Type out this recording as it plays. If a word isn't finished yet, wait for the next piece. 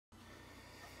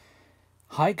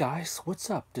Hi guys, what's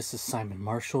up? This is Simon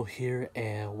Marshall here,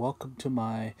 and welcome to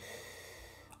my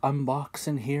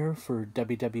unboxing here for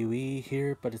WWE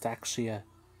here, but it's actually a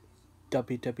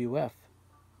WWF.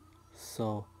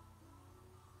 So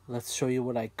let's show you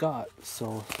what I got.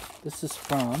 So this is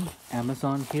from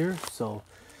Amazon here, so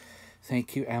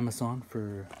thank you Amazon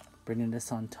for bringing this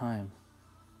on time.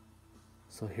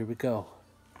 So here we go.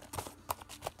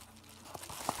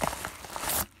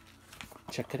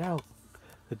 Check it out.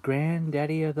 The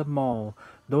granddaddy of them all.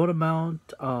 No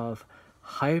amount of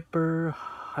hyperbole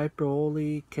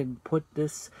can put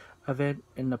this event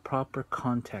in the proper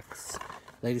context.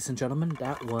 Ladies and gentlemen,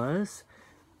 that was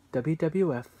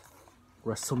WWF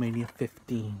Wrestlemania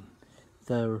 15.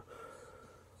 The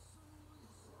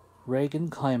Reagan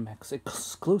Climax.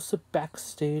 Exclusive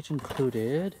backstage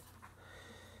included.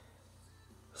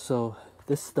 So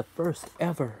this is the first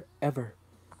ever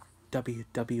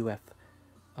WWF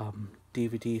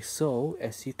DVD. So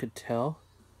as you could tell,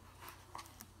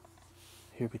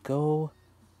 here we go,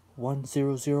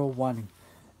 1001,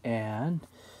 and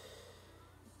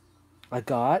I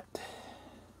got,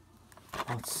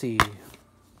 let's see,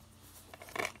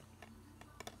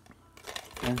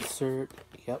 insert,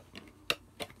 yep,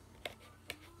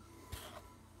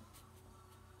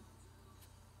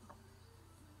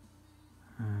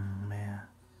 man,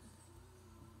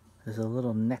 there's a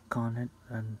little neck on it,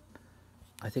 and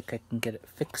I think I can get it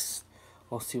fixed.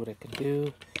 I'll see what I can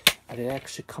do. And it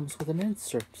actually comes with an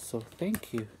insert, so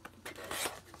thank you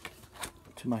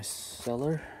to my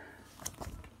seller.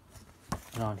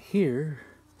 And on here,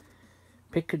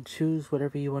 pick and choose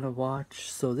whatever you want to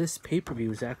watch. So this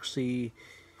pay-per-view is actually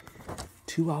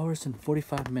 2 hours and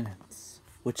 45 minutes,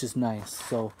 which is nice.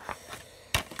 So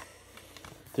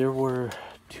there were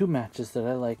two matches that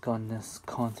I like on this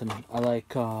continent. I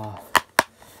like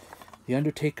The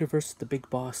Undertaker versus the Big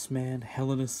Boss Man,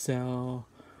 Hell in a Cell.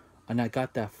 And I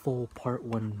got that full part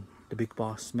when the Big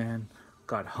Boss Man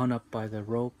got hung up by the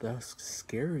rope. That's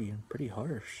scary and pretty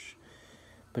harsh.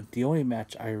 But the only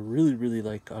match I really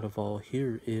like out of all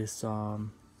here is the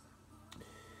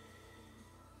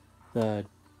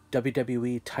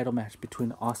WWE title match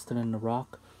between Austin and The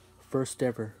Rock. First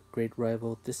ever great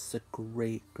rival. This is a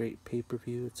great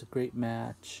pay-per-view. It's a great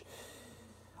match.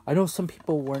 I know some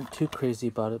people weren't too crazy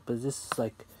about it, but this is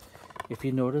like, if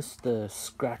you notice the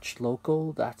scratch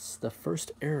logo, that's the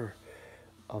first error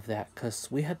of that,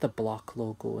 because we had the block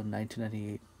logo in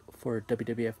 1998 for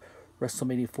WWF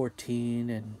WrestleMania 14,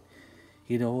 and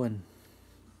you know, and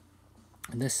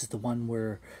this is the one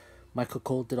where Michael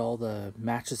Cole did all the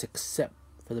matches except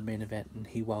for the main event, and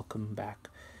he welcomed back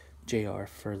JR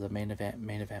for the main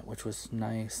event, which was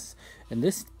nice. And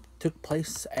this took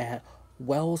place at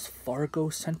Wells Fargo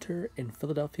Center in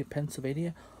Philadelphia,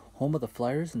 Pennsylvania, home of the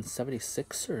Flyers and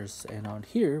 76ers. And on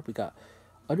here we got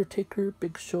Undertaker,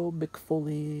 Big Show, Mick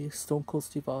Foley, Stone Cold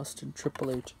Steve Austin,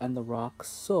 Triple H, and The Rock.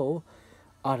 So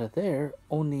out of there,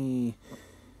 only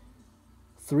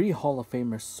 3 Hall of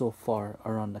Famers so far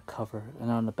are on the cover.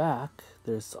 And on the back,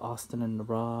 there's Austin and The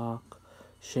Rock,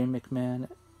 Shane McMahon,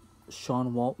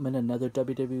 Sean Waltman, another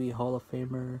WWE Hall of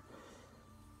Famer,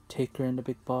 Taker and the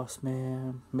Big Boss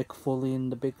Man, Mick Foley and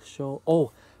the Big Show.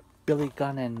 Oh, Billy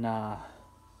Gunn and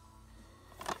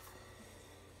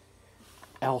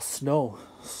Al Snow.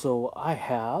 So I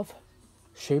have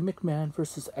Shane McMahon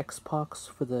versus X-Pac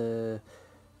for the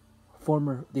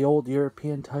old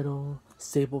European title,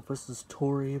 Sable versus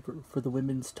Tori for the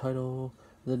women's title.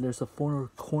 Then there's a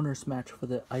former corners match for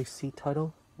the IC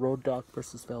title, Road Dogg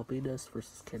versus Val Venis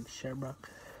versus Ken Shamrock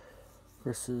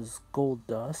versus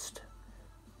Goldust.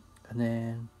 And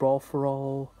then Brawl for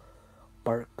All,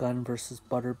 Bart Gunn versus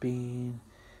Butterbean,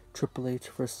 Triple H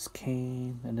versus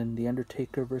Kane, and then The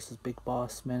Undertaker versus Big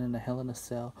Boss Man in a Hell in a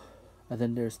Cell. And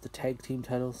then there's the tag team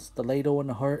titles, the Late Owen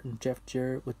Hart and Jeff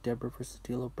Jarrett with Deborah versus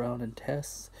D'Lo Brown and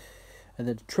Tess. And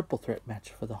then the triple threat match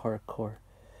for the Hardcore,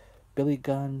 Billy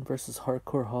Gunn versus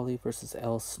Hardcore Holly versus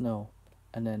Al Snow.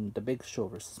 And then the Big Show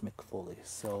versus Mick Foley.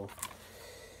 So,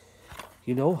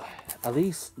 you know, at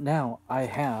least now I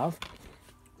have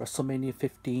WrestleMania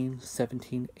 15,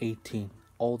 17, 18,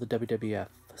 all the WWF.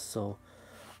 So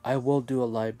I will do a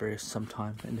library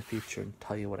sometime in the future and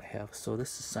tell you what I have. So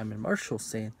this is Simon Marshall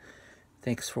saying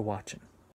thanks for watching.